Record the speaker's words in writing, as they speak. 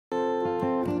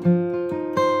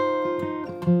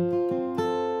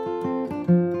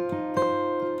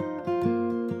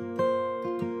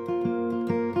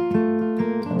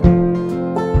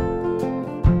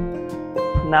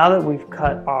Now that we've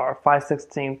cut our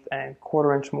 5/16 and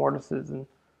 1/4 inch mortises in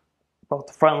both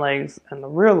the front legs and the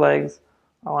rear legs,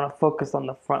 I want to focus on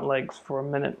the front legs for a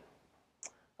minute.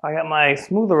 I got my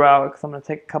smoother out because I'm going to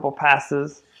take a couple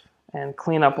passes and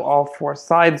clean up all 4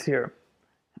 sides here.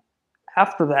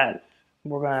 After that,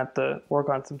 we're going to have to work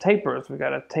on some tapers. We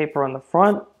got a taper on the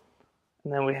front,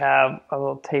 and then we have a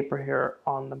little taper here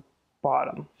on the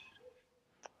bottom.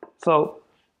 So,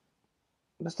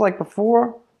 just like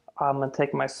before, I'm going to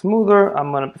take my smoother.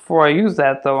 Before I use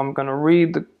that though, I'm going to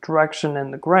read the direction in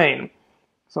the grain.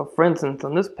 So for instance,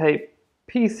 on this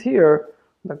piece here,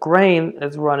 the grain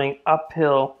is running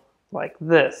uphill like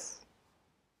this.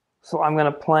 So I'm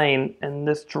going to plane in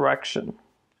this direction.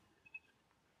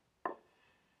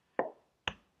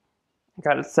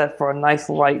 Got it set for a nice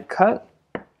light cut.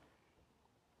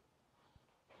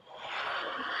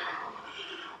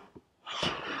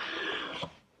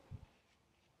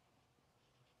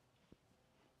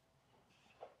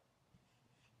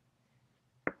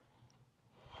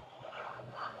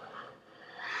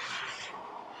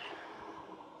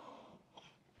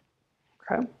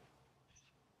 Okay.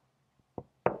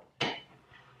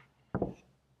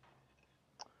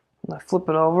 And I flip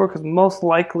it over because most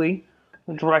likely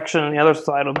the direction on the other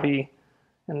side will be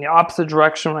in the opposite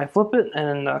direction when I flip it and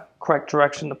in the correct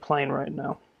direction to plane right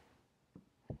now.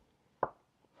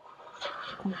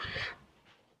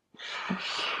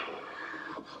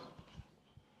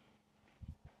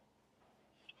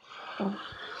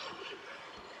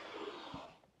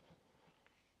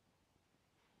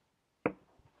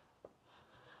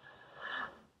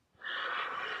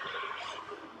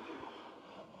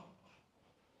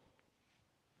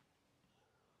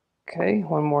 Okay,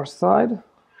 one more side.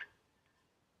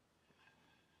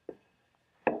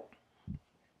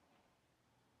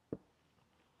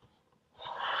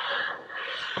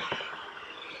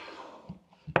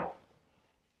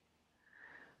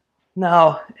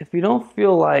 Now, if you don't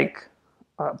feel like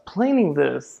planing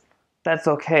this, that's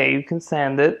okay. You can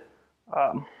sand it.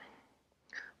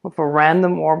 With a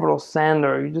random orbital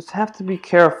sander, you just have to be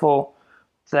careful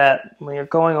that when you're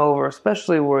going over,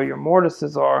 especially where your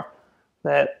mortises are,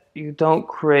 that you don't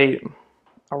create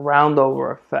a round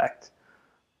over effect.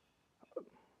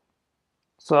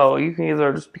 So you can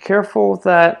either just be careful with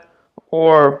that,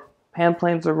 or hand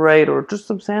planes are great, or just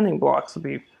some sanding blocks would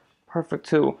be perfect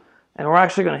too. And we're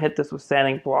actually going to hit this with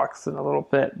sanding blocks in a little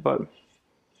bit, but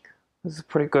this is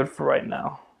pretty good for right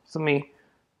now. So let me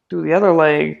do the other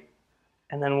leg,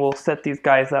 and then we'll set these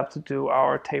guys up to do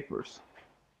our tapers.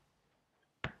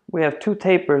 We have 2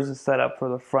 tapers to set up for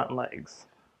the front legs.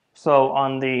 So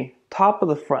on the top of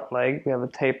the front leg, we have a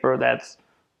taper that's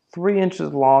 3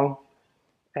 inches long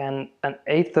and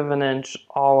 1/8 of an inch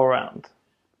all around.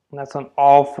 And that's on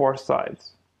all 4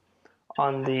 sides.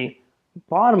 On the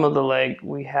bottom of the leg,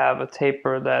 we have a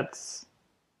taper that's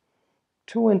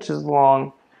 2 inches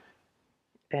long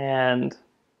and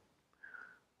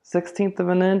 1/16 of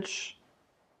an inch,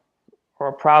 or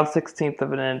a proud 1/16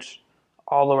 of an inch,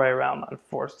 all the way around on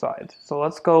 4 sides. So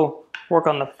let's go work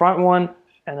on the front one,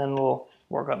 and then we'll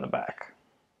work on the back.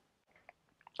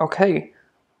 Okay,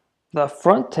 the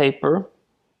front taper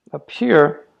up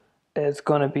here is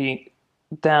going to be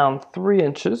down 3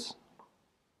 inches.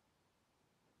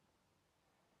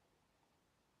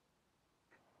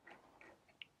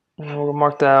 And we'll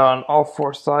mark that out on all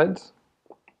 4 sides.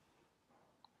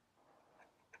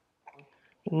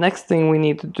 The next thing we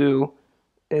need to do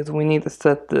is we need to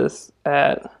set this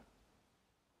at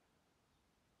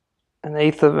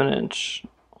 1/8 of an inch.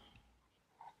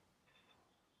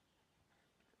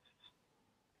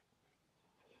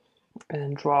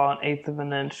 And draw 1/8 of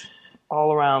an inch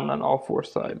all around on all 4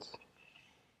 sides.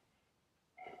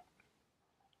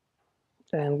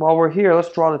 And while we're here,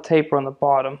 let's draw the taper on the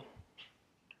bottom.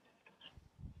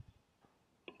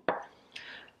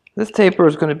 This taper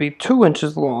is going to be 2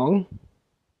 inches long.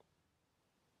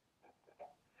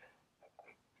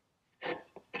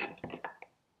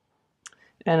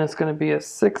 And it's going to be a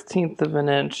 1/16 of an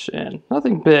inch in.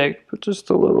 Nothing big, but just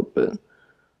a little bit.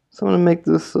 So I'm going to make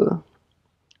this,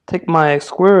 take my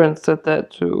square and set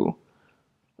that to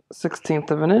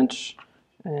 1/16 of an inch.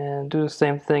 And do the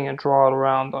same thing and draw it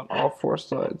around on all 4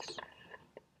 sides.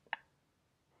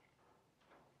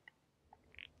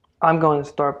 I'm going to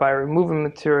start by removing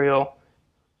material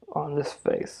on this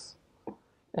face.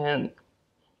 And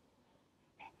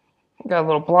got a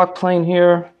little block plane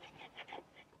here.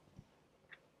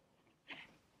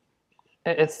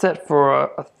 It's set for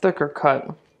a thicker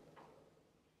cut.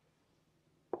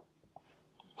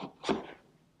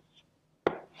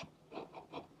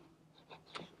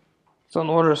 So in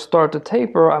order to start the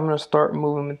taper, I'm going to start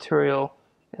moving material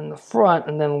in the front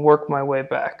and then work my way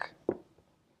back.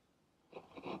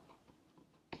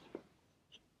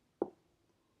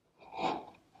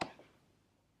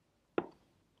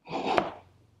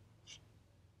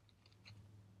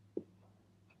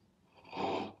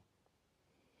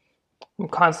 I'm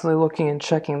constantly looking and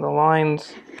checking the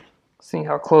lines, seeing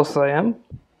how close I am.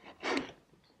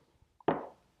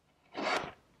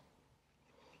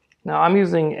 Now I'm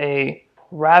using a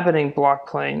rabbiting block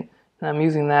plane, and I'm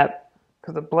using that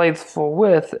because the blade's full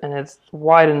width and it's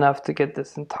wide enough to get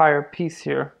this entire piece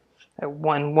here at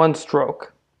one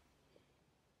stroke.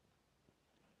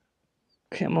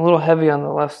 Okay, I'm a little heavy on the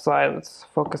left side. Let's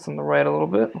focus on the right a little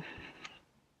bit.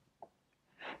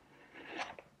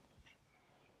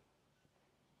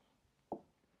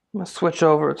 I'm going to switch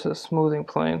over to the smoothing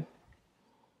plane.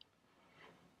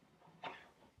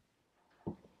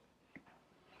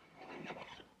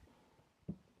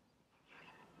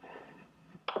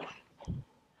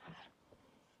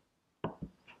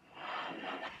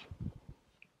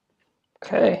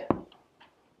 Okay.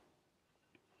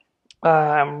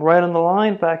 I'm right on the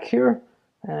line back here,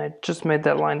 and I just made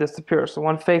that line disappear. So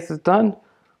one face is done.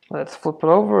 Let's flip it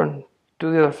over and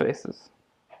do the other faces.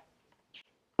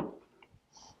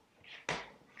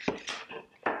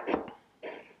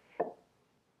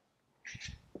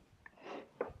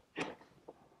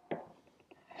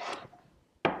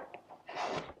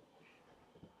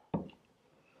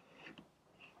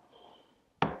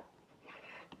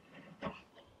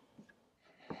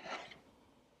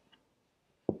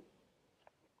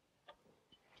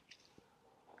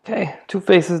 Okay, two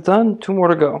faces done, two more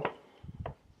to go.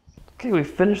 Okay, we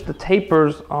finished the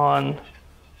tapers on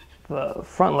the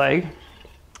front leg,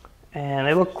 and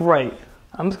they look great.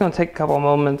 I'm just going to take a couple of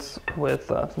moments with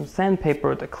some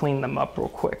sandpaper to clean them up real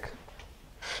quick.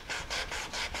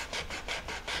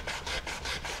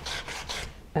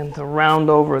 And to round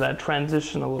over that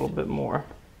transition a little bit more.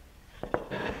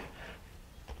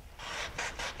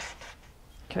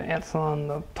 Okay, that's on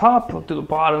the top. We'll do the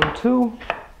bottom too.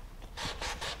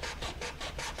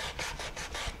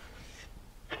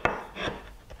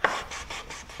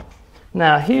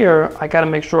 Now here, I got to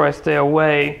make sure I stay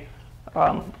away.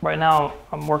 Right now,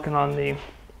 I'm working on the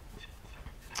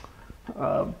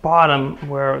bottom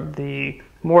where the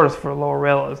mortise for the lower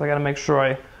rail is. I got to make sure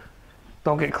I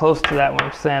don't get close to that when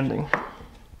I'm sanding.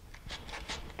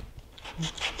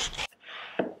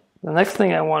 The next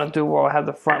thing I want to do while I have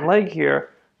the front leg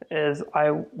here is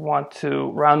I want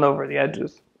to round over the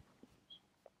edges.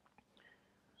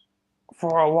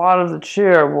 For a lot of the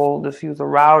chair, we'll just use a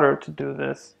router to do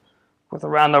this with a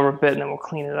round over bit, and then we'll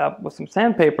clean it up with some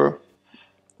sandpaper.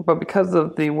 But because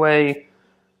of the way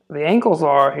the angles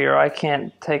are here, I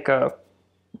can't take a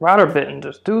router bit and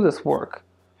just do this work.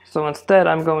 So instead,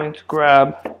 I'm going to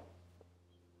grab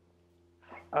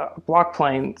a block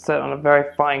plane set on a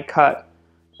very fine cut,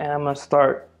 and I'm going to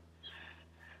start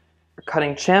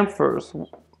cutting chamfers,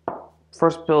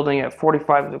 first building at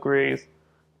 45 degrees,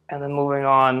 and then moving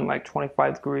on like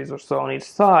 25 degrees or so on each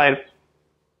side,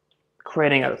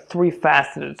 creating a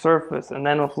three-faceted surface. And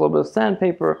then with a little bit of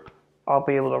sandpaper, I'll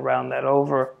be able to round that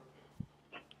over.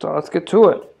 So let's get to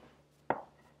it.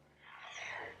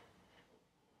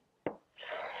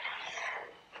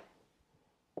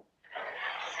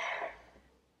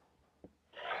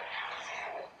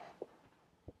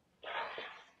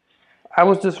 I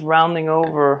was just rounding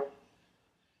over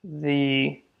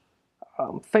the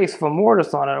face with a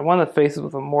mortise on it, one of the faces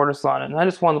with a mortise on it, and I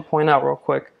just wanted to point out real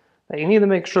quick that you need to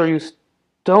make sure you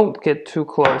don't get too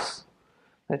close,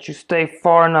 that you stay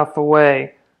far enough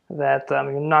away that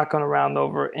you're not going to round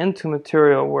over into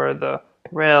material where the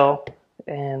rail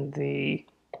and the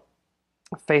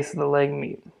face of the leg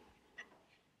meet.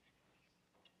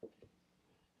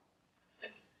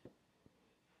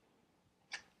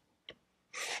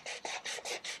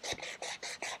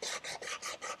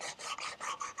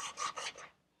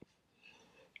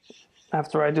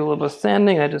 After I do a little bit of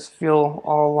sanding, I just feel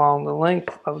all along the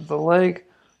length of the leg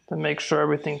to make sure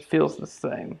everything feels the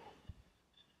same.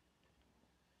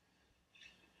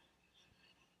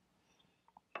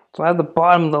 So I have the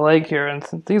bottom of the leg here, and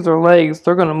since these are legs,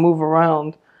 they're going to move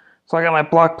around. So I got my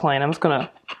block plane. I'm just going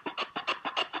to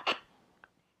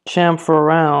chamfer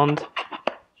around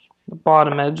the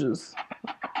bottom edges.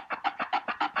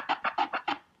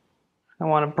 I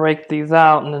want to break these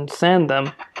out and then sand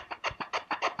them.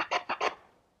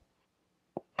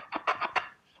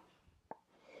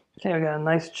 Okay, I got a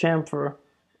nice chamfer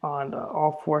on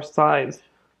all four sides.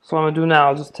 So what I'm going to do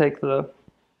now is just take the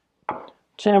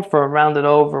chamfer, round it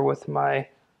over with my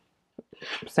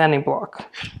sanding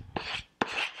block.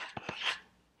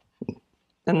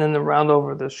 And and then round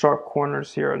over the sharp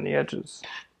corners here on the edges.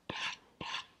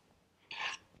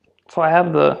 So I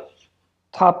have the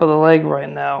top of the leg right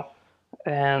now,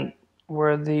 and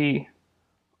where the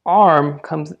arm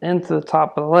comes into the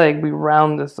top of the leg, we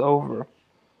round this over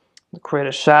to create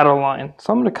a shadow line.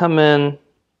 So I'm going to come in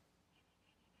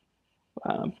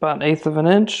about 1/8 of an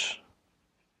inch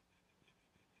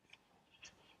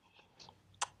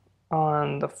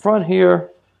on the front here,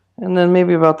 and then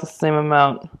maybe about the same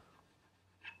amount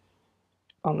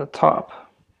on the top.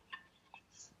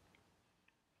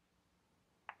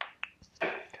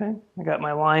 Okay, I got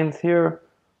my lines here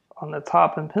on the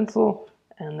top in pencil,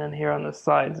 and then here on the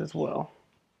sides as well.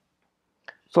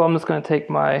 So I'm just going to take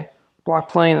my block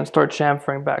plane and start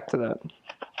chamfering back to that.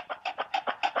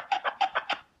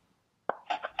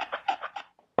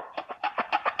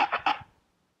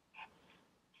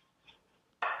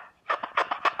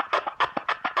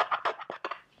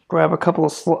 Grab a couple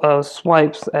of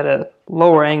swipes at a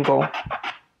lower angle.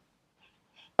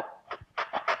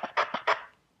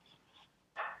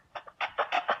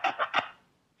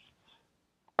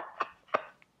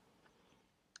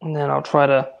 And then I'll try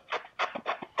to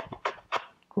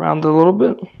round it a little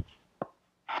bit.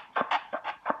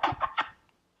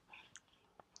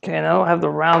 Okay, now I have the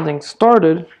rounding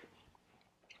started.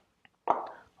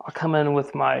 I'll come in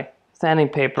with my sanding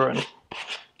paper and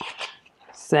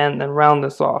sand and round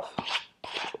this off.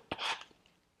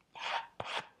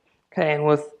 Okay, and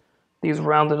with these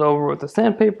rounded over with the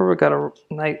sandpaper, we got a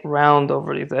nice round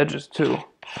over these edges too.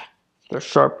 They're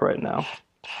sharp right now.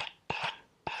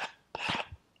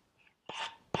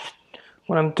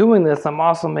 When I'm doing this, I'm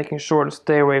also making sure to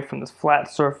stay away from this flat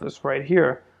surface right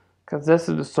here, because this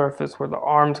is the surface where the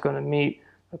arm's going to meet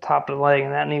the top of the leg,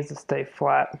 and that needs to stay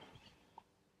flat.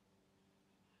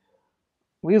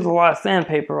 We used a lot of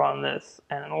sandpaper on this,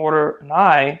 and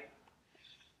I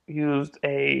used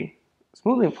a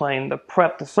smoothing plane to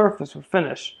prep the surface for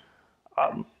finish.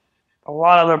 A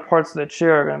lot of other parts of the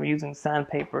chair are going to be using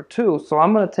sandpaper too, so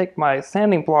I'm going to take my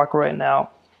sanding block right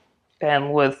now,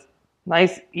 and with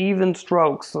nice even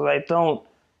strokes so that I don't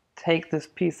take this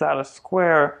piece out of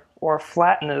square or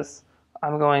flatness,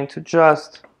 I'm going to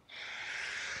just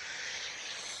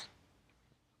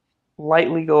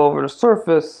lightly go over the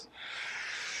surface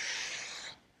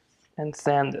and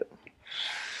sand it.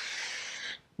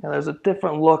 Now there's a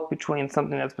different look between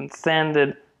something that's been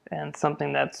sanded and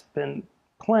something that's been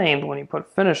planed when you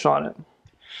put finish on it.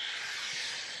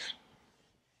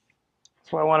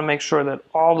 So I want to make sure that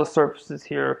all the surfaces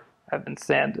here have been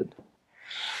sanded.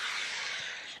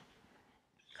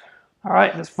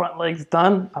 Alright, this front leg's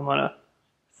done. I'm going to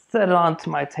set it onto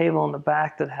my table in the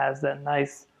back that has that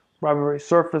nice rubbery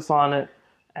surface on it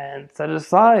and set it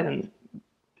aside and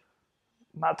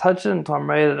not touch it until I'm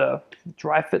ready to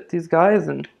dry fit these guys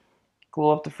and glue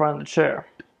up the front of the chair.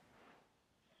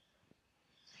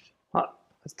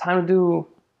 It's time to do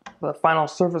the final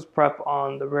surface prep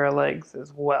on the rear legs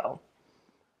as well.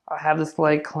 I have this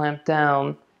leg clamped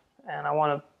down, and I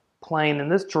want to plane in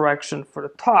this direction for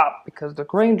the top because the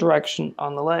grain direction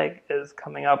on the leg is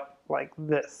coming up like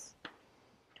this.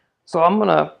 So I'm going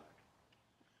to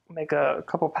make a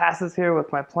couple passes here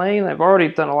with my plane. I've already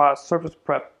done a lot of surface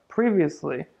prep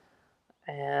previously,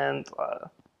 and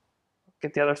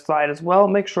get the other side as well.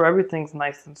 Make sure everything's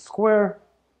nice and square.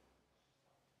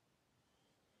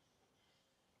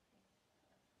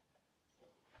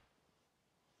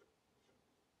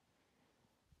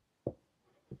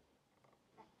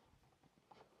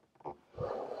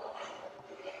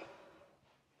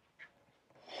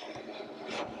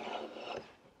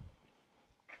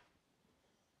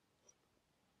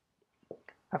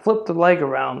 I flipped the leg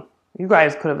around. You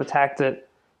guys could have attacked it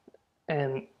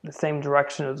in the same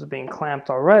direction as being clamped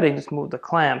already, just move the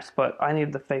clamps, but I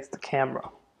needed to face the camera.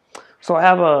 So I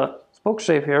have a spoke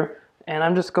shave here, and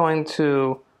I'm just going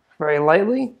to very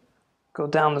lightly go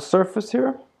down the surface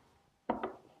here.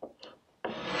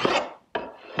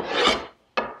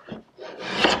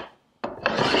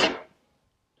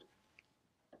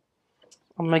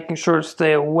 I'm making sure to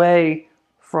stay away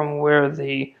from where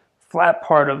the flat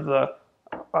part of the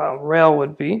rail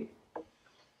would be.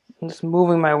 I'm just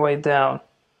moving my way down,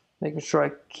 making sure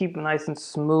I keep a nice and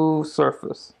smooth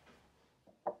surface.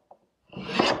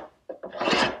 Okay,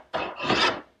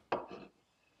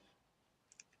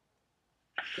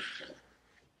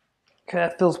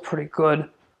 that feels pretty good.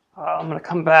 I'm going to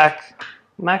come back.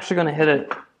 I'm actually going to hit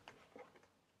it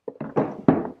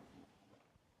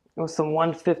with some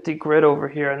 150 grit over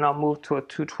here, and I'll move to a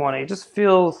 220. It just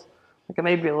feels like it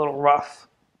may be a little rough.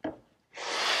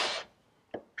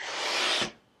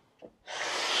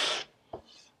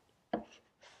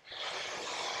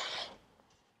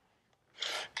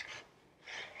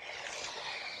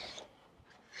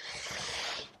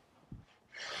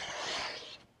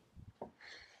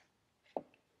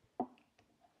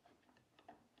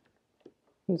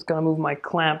 I'm just going to move my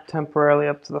clamp temporarily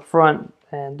up to the front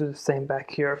and do the same back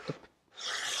here.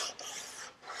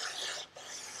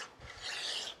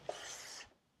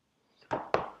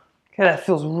 Okay, that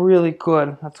feels really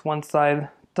good. That's one side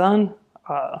done.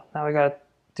 Now we got to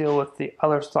deal with the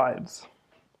other sides.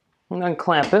 I'm going to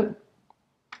clamp it.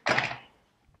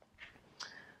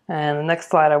 And the next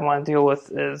side I want to deal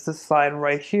with is this side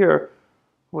right here,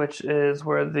 which is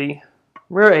where the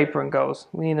rear apron goes.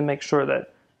 We need to make sure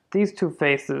that these two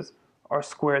faces are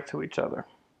square to each other.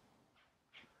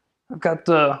 I've got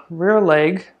the rear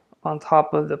leg on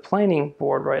top of the planing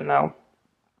board right now,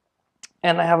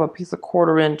 and I have a piece of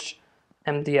 1/4 inch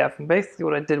MDF. And basically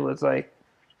what I did was I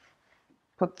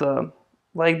put the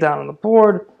leg down on the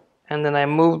board, and then I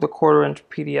moved the 1/4 inch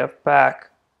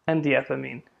MDF I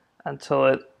mean, until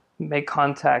it made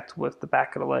contact with the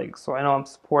back of the leg. So I know I'm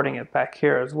supporting it back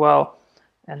here as well,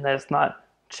 and that it's not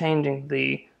changing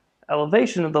the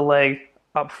elevation of the leg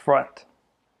up front.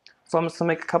 So I'm just going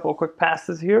to make a couple of quick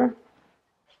passes here.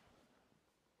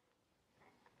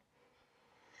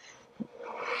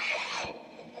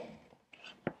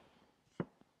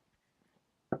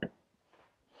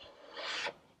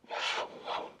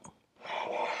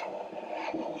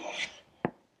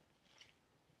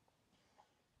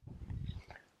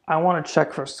 I want to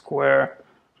check for square.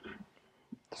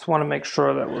 Just want to make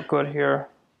sure that we're good here.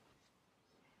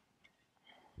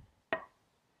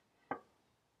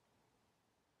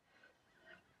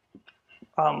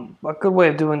 A good way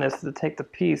of doing this is to take the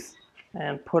piece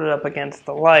and put it up against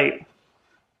the light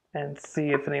and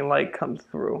see if any light comes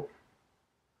through.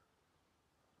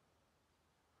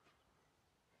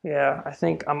 Yeah, I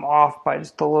think I'm off by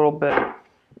just a little bit.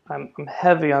 I'm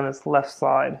heavy on this left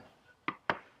side.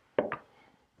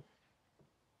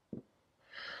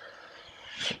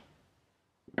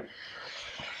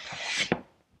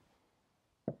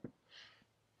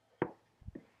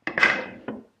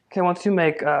 Okay, once you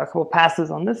make a couple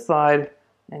passes on this side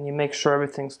and you make sure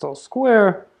everything's still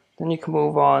square, then you can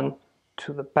move on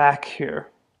to the back here.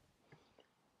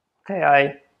 Okay,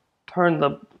 I turned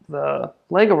the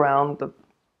leg around, the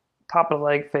top of the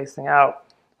leg facing out.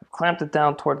 I've clamped it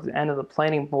down towards the end of the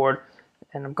planing board,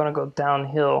 and I'm going to go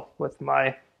downhill with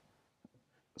my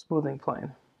smoothing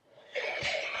plane.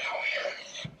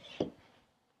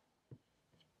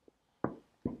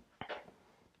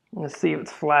 Let's see if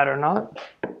it's flat or not.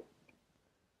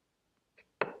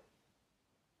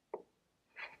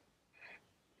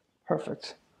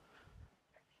 Perfect.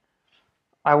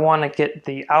 I want to get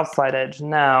the outside edge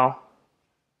now.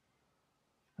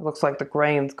 It looks like the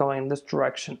grain's going in this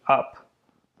direction up.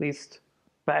 At least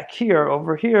back here,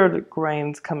 over here, the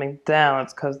grain's coming down.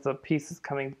 It's because the piece is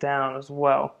coming down as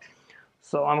well.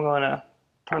 So I'm going to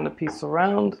turn the piece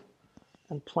around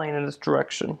and plane in this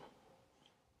direction.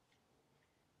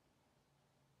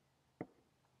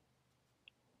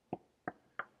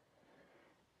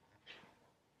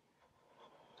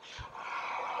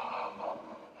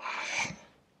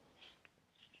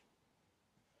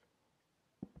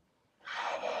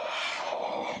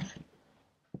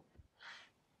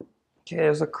 Okay,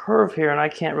 there's a curve here and I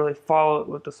can't really follow it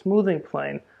with the smoothing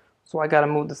plane, so I got to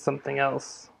move to something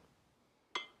else.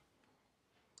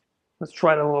 Let's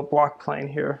try the little block plane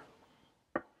here.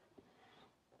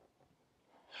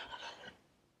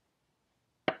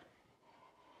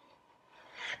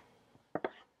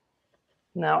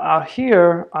 Now out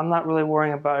here, I'm not really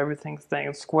worrying about everything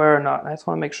staying square or not. I just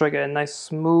want to make sure I get a nice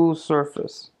smooth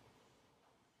surface.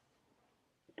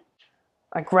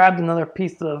 I grabbed another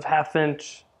piece of 1/2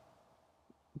 inch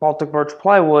Baltic birch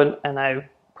plywood and I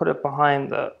put it behind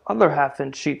the other 1/2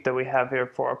 inch sheet that we have here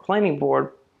for our planing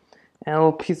board, and a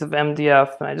little piece of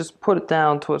MDF, and I just put it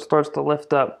down till it starts to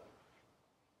lift up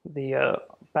the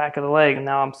back of the leg, and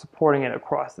now I'm supporting it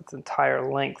across its entire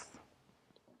length.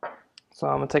 So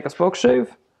I'm going to take a spoke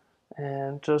shave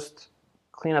and just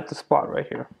clean up the spot right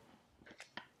here.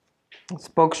 The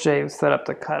spoke shave is set up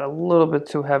to cut a little bit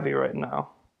too heavy right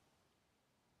now.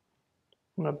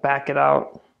 I'm going to back it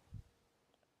out.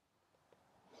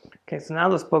 Okay, so now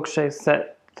the spoke shave is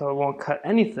set so it won't cut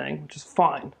anything, which is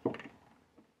fine.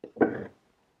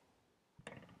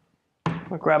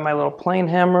 I'll grab my little plane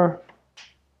hammer.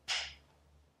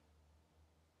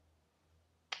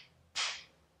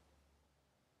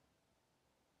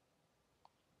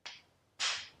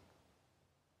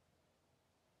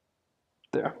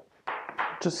 There.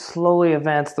 Just slowly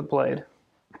advance the blade.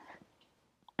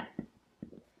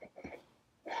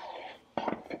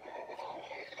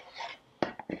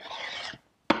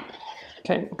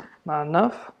 Okay, not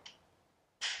enough.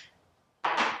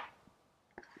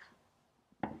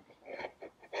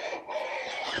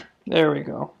 There we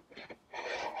go.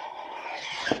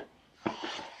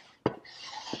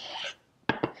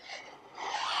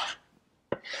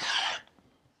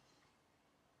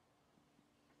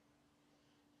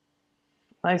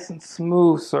 Nice and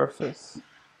smooth surface.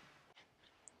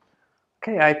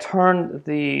 Okay, I turned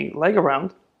the leg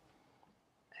around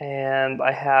and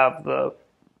I have the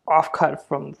offcut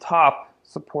from the top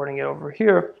supporting it over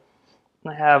here.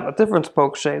 And I have a different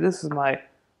spoke shave. This is my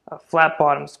flat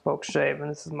bottom spoke shave, and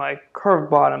this is my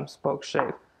curved bottom spoke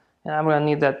shave. And I'm going to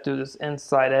need that to do this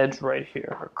inside edge right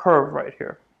here, or curve right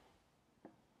here.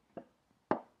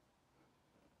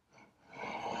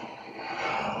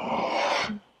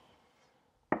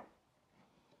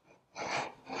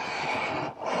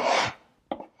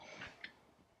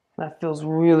 That feels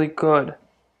really good.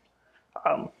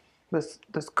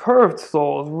 This curved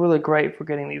sole is really great for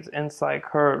getting these inside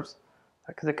curves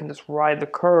because it can just ride the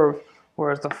curve,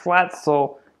 whereas the flat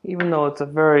sole, even though it's a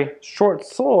very short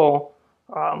sole,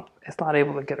 it's not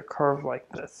able to get a curve like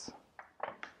this.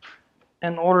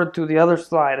 In order to do the other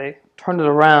side, I turned it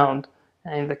around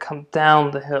and I need to come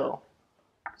down the hill.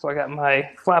 So I got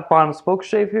my flat bottom spoke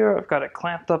shave here, I've got it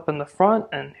clamped up in the front,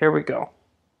 and here we go.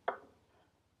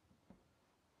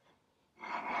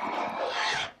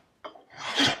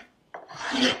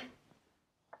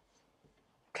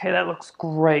 Okay, that looks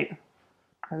great.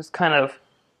 I just kind of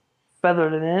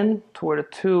feathered it in to where the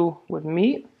two would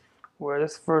meet, where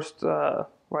this first, where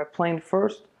I planed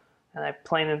first, and I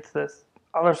planed into this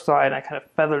other side, and I kind of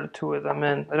feathered the two of them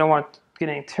in. I don't want to get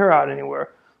any tear out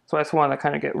anywhere, so I just want to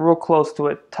kind of get real close to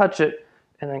it, touch it,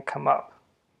 and then come up.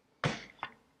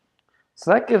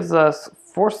 So that gives us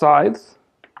 4 sides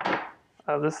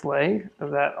of this leg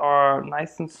that are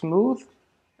nice and smooth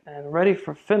and ready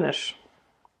for finish.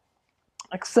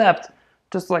 Except,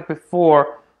 just like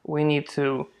before, we need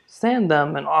to sand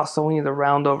them, and also we need to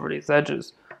round over these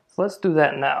edges. So let's do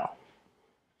that now.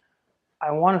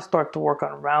 I want to start to work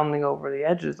on rounding over the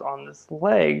edges on this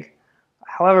leg.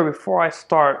 However, before I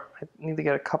start, I need to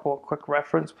get a couple of quick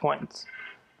reference points.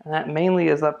 And that mainly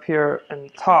is up here in the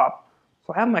top.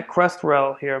 So I have my crest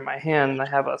rail here in my hand, and I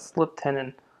have a slip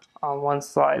tenon on one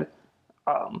side.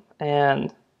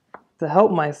 And to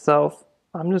help myself,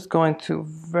 I'm just going to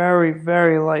very,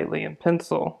 very lightly in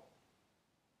pencil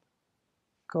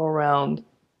go around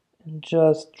and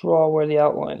just draw where the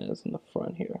outline is in the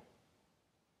front here.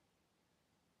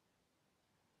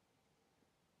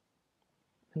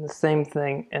 And the same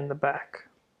thing in the back.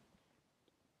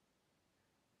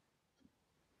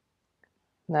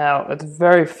 Now, it's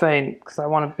very faint because I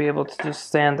want to be able to just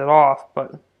sand it off,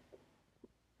 but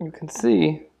you can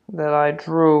see that I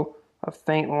drew a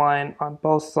faint line on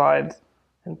both sides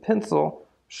in pencil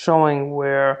showing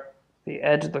where the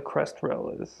edge of the crest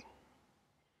rail is.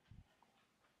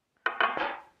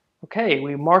 Okay,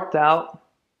 we marked out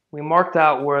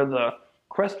where the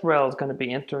crest rail is going to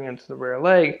be entering into the rear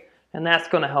leg, and that's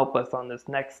going to help us on this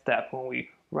next step when we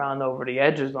round over the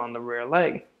edges on the rear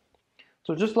leg.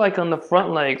 So just like on the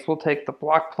front legs, we'll take the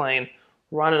block plane,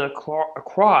 run it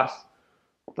across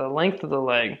the length of the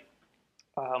leg,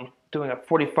 doing a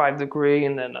 45-degree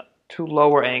and then 2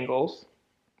 lower angles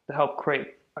to help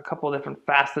create a couple of different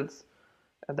facets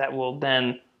that will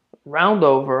then round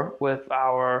over with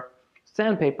our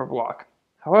sandpaper block.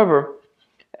 However,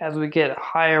 as we get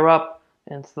higher up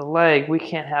into the leg, we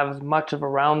can't have as much of a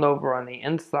round over on the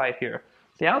inside here.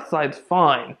 The outside's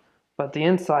fine, but the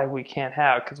inside we can't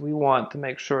have because we want to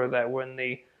make sure that when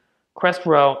the crest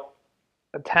rail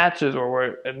attaches or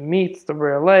where it meets the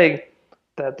rear leg,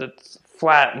 that it's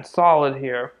flat and solid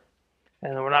here,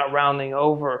 and we're not rounding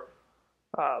over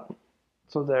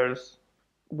so there's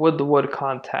wood-to-wood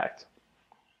contact.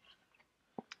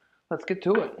 Let's get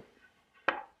to it.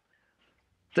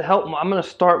 To help, I'm going to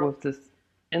start with this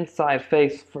inside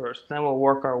face first, then we'll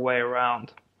work our way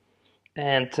around.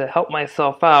 And to help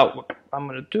myself out, what I'm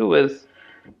going to do is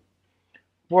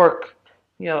work,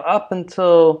 up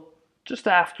until just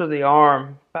after the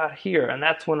arm, about here, and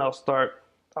that's when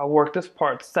I'll work this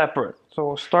part separate. So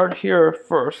we'll start here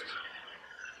first.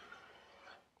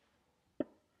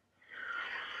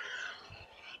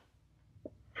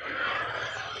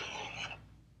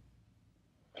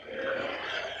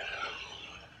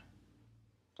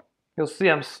 You'll see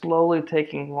I'm slowly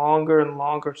taking longer and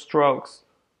longer strokes.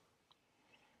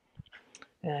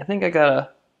 And I think I got a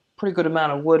pretty good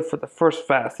amount of wood for the first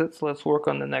facet, so let's work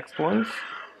on the next ones.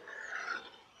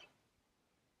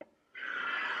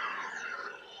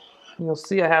 And you'll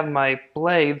see I have my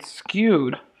blade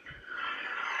skewed.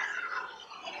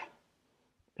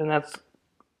 And that's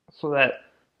so that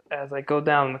as I go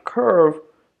down the curve,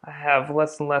 I have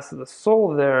less and less of the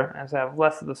sole there. As I have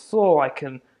less of the sole, I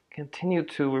can continue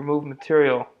to remove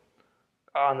material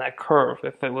on that curve.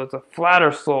 If it was a flatter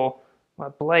sole, my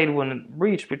blade wouldn't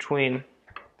reach between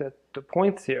the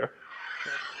points here.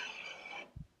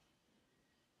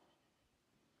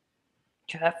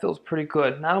 Okay, that feels pretty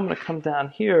good. Now I'm going to come down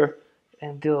here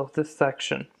and deal with this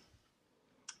section.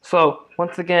 So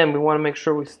once again, we want to make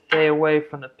sure we stay away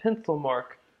from the pencil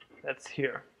mark that's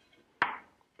here.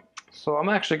 So I'm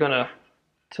actually going to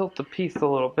tilt the piece a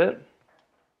little bit,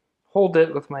 hold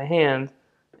it with my hand,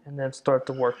 and then start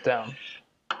to work down.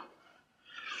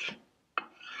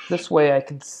 This way I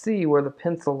can see where the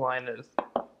pencil line is,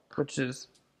 which is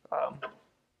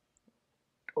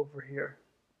over here.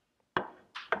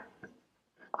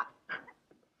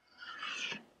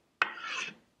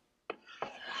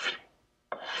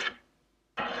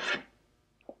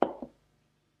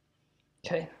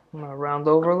 Okay, I'm going to round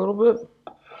over a little bit.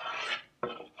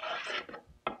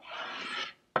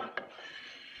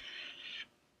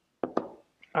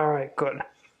 Alright, good.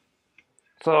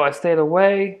 So I stayed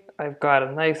away. I've got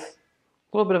a nice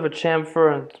little bit of a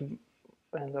chamfer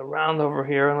and a round over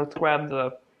here. And let's grab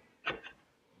the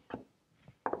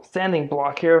sanding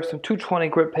block here, some 220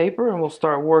 grit paper, and we'll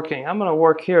start working. I'm going to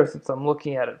work here since I'm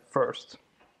looking at it first.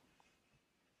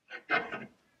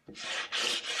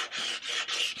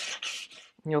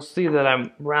 You'll see that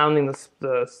I'm rounding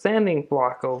the sanding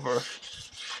block over.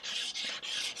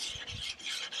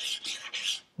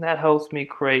 That helps me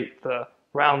create the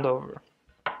round over.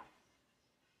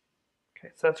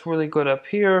 Okay, so that's really good up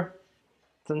here.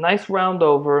 It's a nice round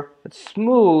over. It's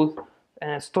smooth,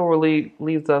 and it still really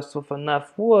leaves us with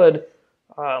enough wood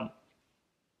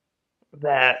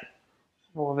that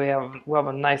we'll have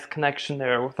a nice connection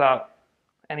there without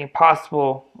any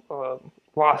possible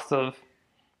loss of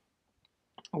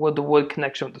wood-to-wood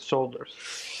connection with the shoulders.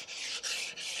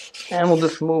 And we'll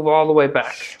just move all the way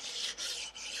back.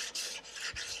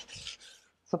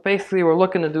 So basically we're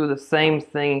looking to do the same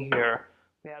thing here.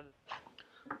 I'm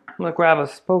going to grab a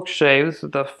spoke shave. This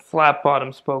is the flat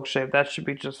bottom spoke shave. That should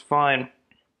be just fine.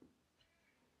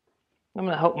 I'm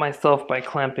going to help myself by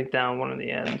clamping down one of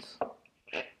the ends.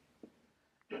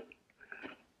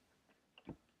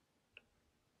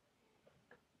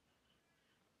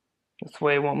 This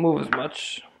way it won't move as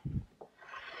much.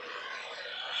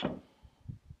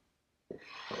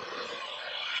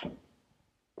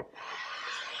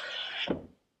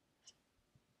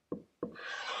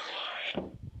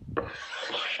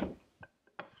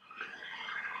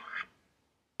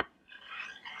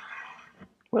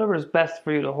 Whatever is best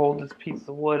for you to hold this piece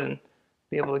of wood and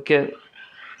be able to get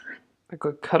a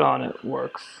good cut on it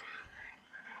works.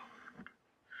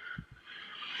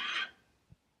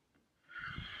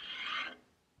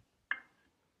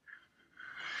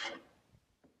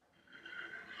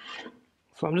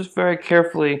 So I'm just very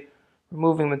carefully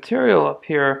removing material up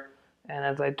here, and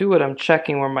as I do it, I'm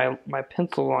checking where my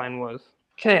pencil line was.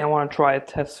 Okay, I want to try a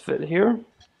test fit here.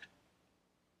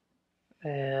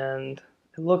 And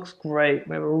it looks great.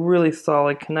 We have a really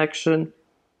solid connection.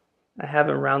 I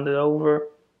haven't rounded over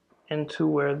into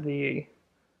where the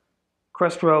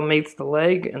crest rail meets the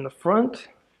leg in the front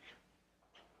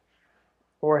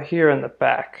or here in the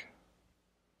back.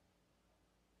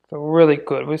 So really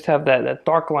good. We just have that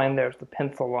dark line there is the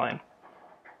pencil line.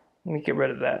 Let me get rid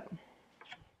of that.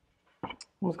 I'm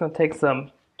just going to take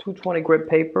some 220 grit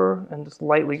paper and just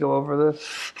lightly go over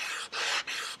this.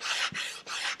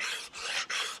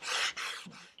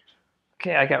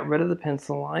 Okay, I got rid of the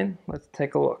pencil line. Let's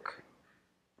take a look.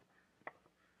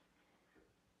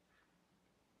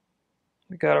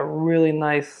 We got a really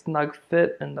nice snug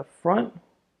fit in the front,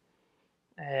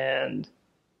 and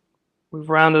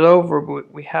we've rounded over,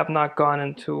 but we have not gone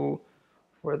into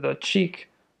where the cheek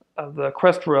of the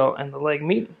crest rail and the leg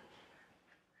meet.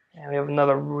 And we have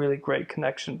another really great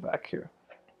connection back here.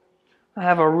 I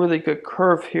have a really good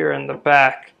curve here in the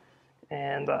back,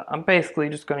 and I'm basically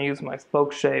just going to use my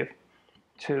spoke shave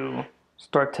to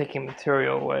start taking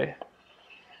material away.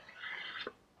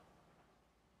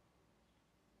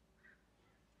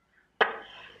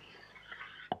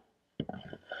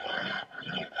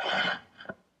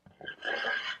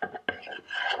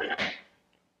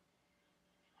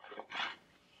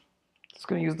 Just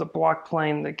going to use the block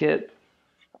plane to get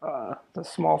the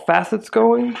small facets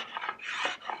going.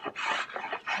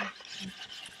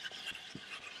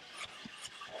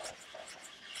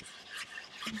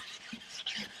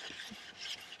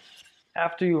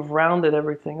 After you've rounded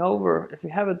everything over, if you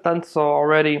haven't done so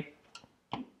already,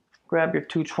 grab your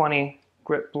 220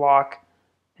 grit block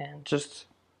and just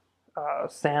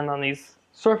sand on these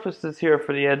surfaces here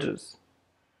for the edges.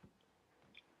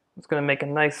 It's going to make a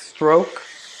nice stroke,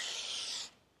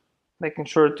 making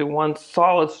sure to do one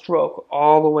solid stroke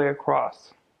all the way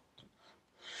across.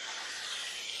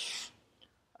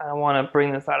 I don't want to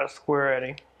bring this out of square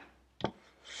eddy.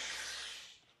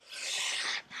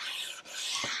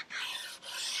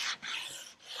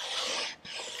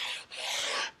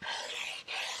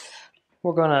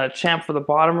 We're going to chamfer the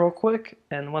bottom real quick,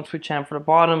 and once we chamfer the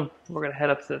bottom, we're going to head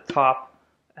up to the top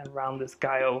and round this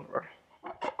guy over.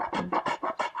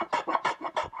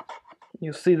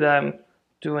 You'll see that I'm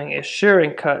doing a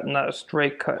shearing cut, not a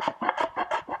straight cut.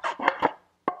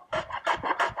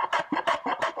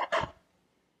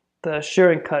 The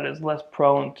shearing cut is less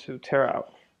prone to tear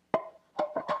out.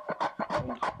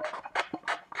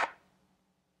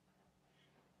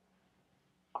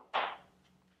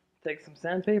 Take some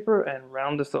sandpaper and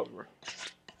round this over.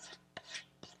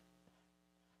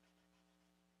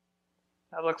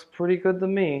 That looks pretty good to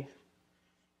me.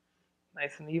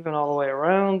 Nice and even all the way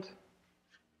around.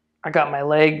 I got my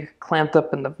leg clamped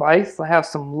up in the vise. I have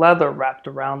some leather wrapped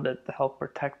around it to help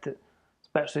protect it,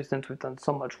 especially since we've done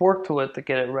so much work to it to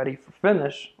get it ready for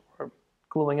finish, or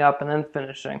gluing up and then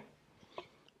finishing.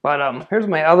 But here's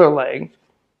my other leg,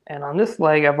 and on this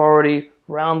leg I've already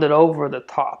rounded over the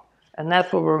top, and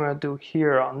that's what we're going to do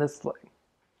here on this leg.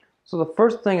 So the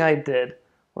first thing I did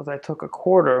was I took a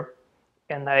quarter,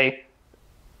 and I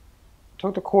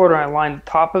lined the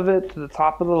top of it to the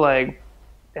top of the leg,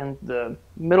 and the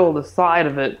middle of the side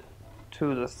of it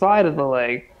to the side of the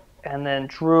leg, and then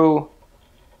drew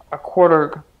a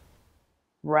quarter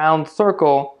round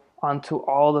circle onto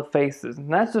all the faces.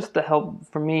 And that's just to help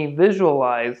for me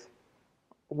visualize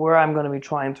where I'm going to be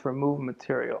trying to remove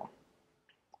material.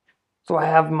 So I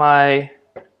have my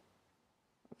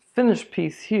finished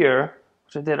piece here,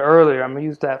 which I did earlier. I'm going to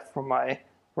use that for my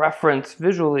reference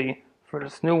visually for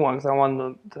this new one because I want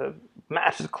them to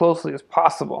match as closely as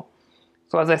possible.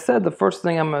 So as I said, the first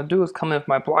thing I'm going to do is come in with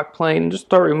my block plane and just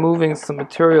start removing some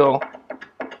material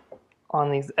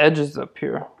on these edges up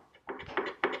here.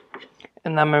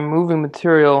 And I'm removing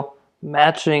material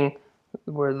matching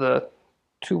where the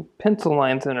two pencil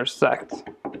lines intersect,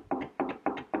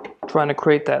 trying to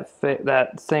create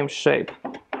that same shape.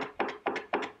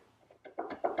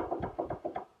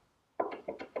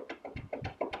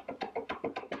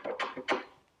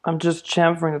 I'm just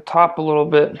chamfering the top a little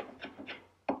bit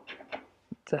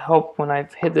to help when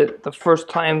I've hit it the first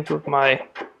time with my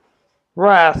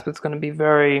rasp. It's going to be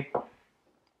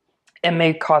it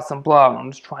may cause some blowout.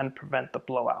 I'm just trying to prevent the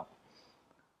blowout.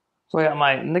 So I got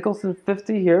my Nicholson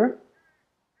 50 here,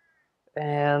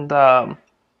 and so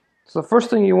the first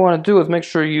thing you want to do is make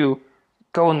sure you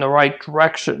go in the right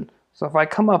direction. So if I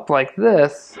come up like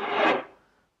this,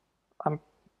 I'm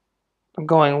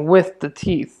going with the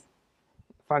teeth.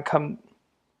 If I come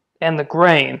and the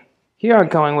grain. Here I'm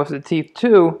going with the teeth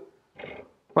too,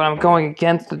 but I'm going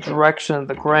against the direction of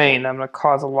the grain. I'm going to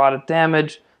cause a lot of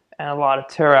damage and a lot of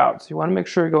tear out. So you want to make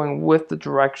sure you're going with the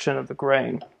direction of the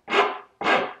grain.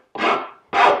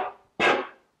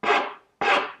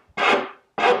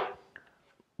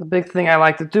 The big thing I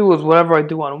like to do is whatever I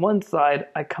do on one side,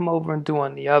 I come over and do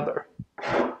on the other.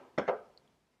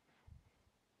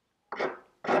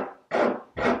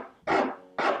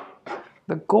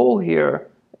 The goal here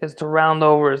is to round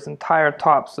over his entire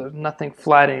top so there's nothing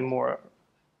flat anymore,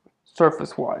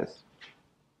 surface-wise.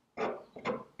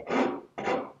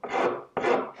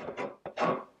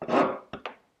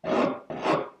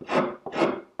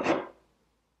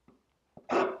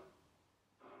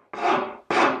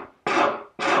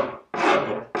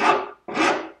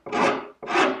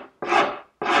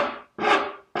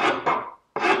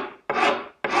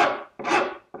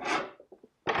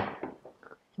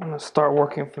 I'm going to start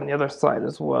working from the other side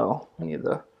as well. I need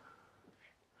to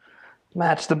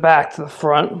match the back to the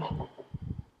front.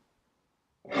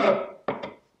 And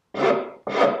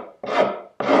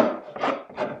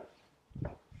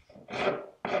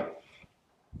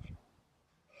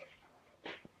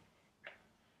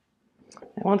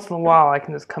once in a while I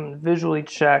can just come and visually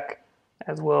check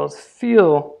as well as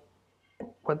feel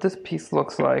what this piece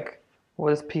looks like, what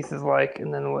this piece is like,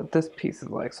 and then what this piece is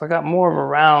like. So I got more of a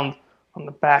round on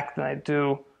the back than I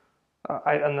do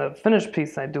on the finished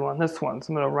piece than I do on this one.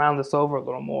 So I'm going to round this over a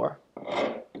little more.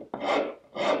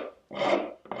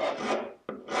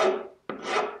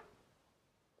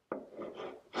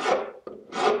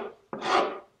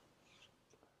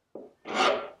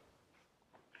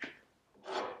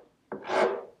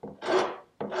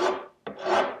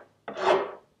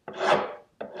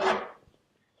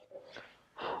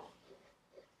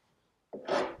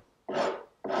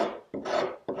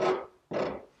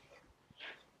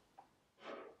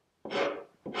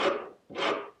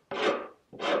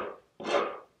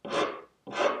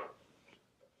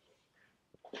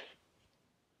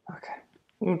 Okay,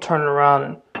 I'm going to turn it around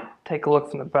and take a look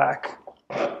from the back.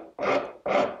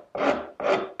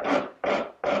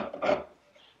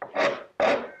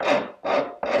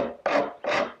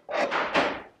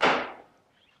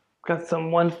 Got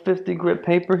some 150 grit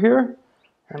paper here.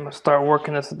 I'm going to start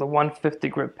working this with the 150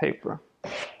 grit paper.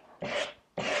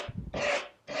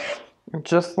 And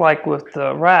just like with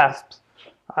the rasps,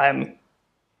 I'm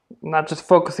not just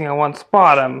focusing on one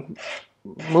spot, I'm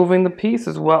moving the piece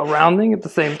as well, rounding at the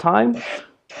same time,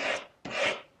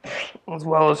 as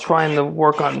well as trying to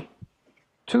work on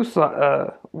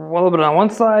a little bit on one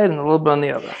side and a little bit on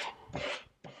the other.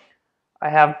 I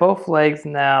have both legs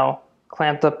now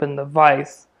clamped up in the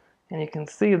vise, and you can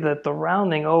see that the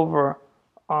rounding over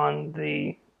on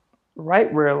the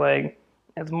right rear leg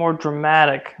is more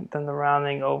dramatic than the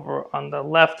rounding over on the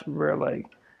left rear leg.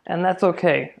 And that's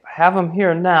okay. I have them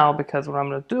here now because what I'm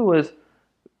going to do is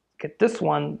get this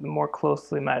one more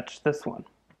closely match this one.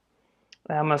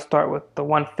 And I'm going to start with the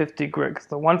 150 grit, because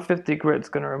the 150 grit is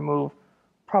going to remove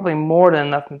probably more than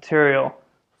enough material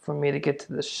for me to get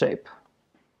to this shape.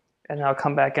 And then I'll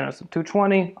come back in with some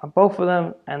 220 on both of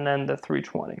them, and then the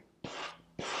 320.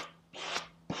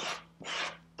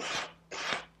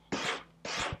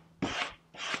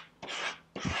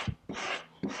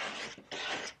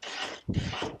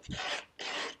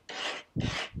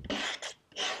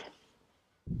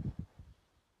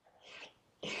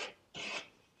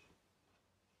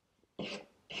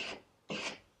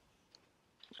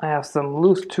 I have some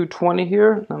loose 220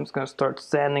 here. I'm just going to start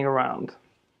sanding around,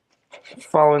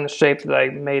 following the shape that I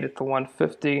made at the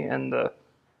 150 and the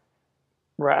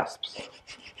rasps.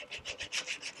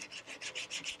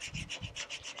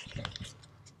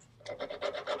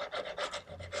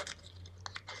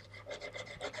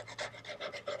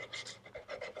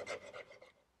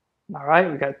 All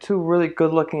right, we got two really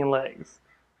good looking legs.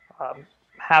 I'm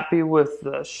happy with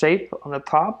the shape on the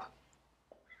top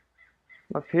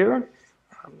up here.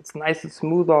 It's nice and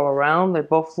smooth all around. They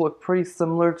both look pretty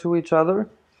similar to each other,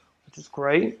 which is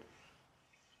great.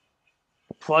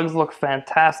 The plugs look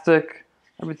fantastic.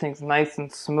 Everything's nice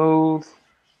and smooth.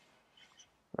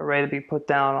 They're ready to be put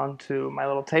down onto my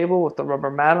little table with the rubber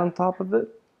mat on top of it,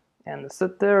 and to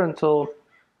sit there until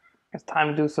it's time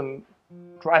to do some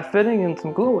dry fitting and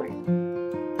some gluing.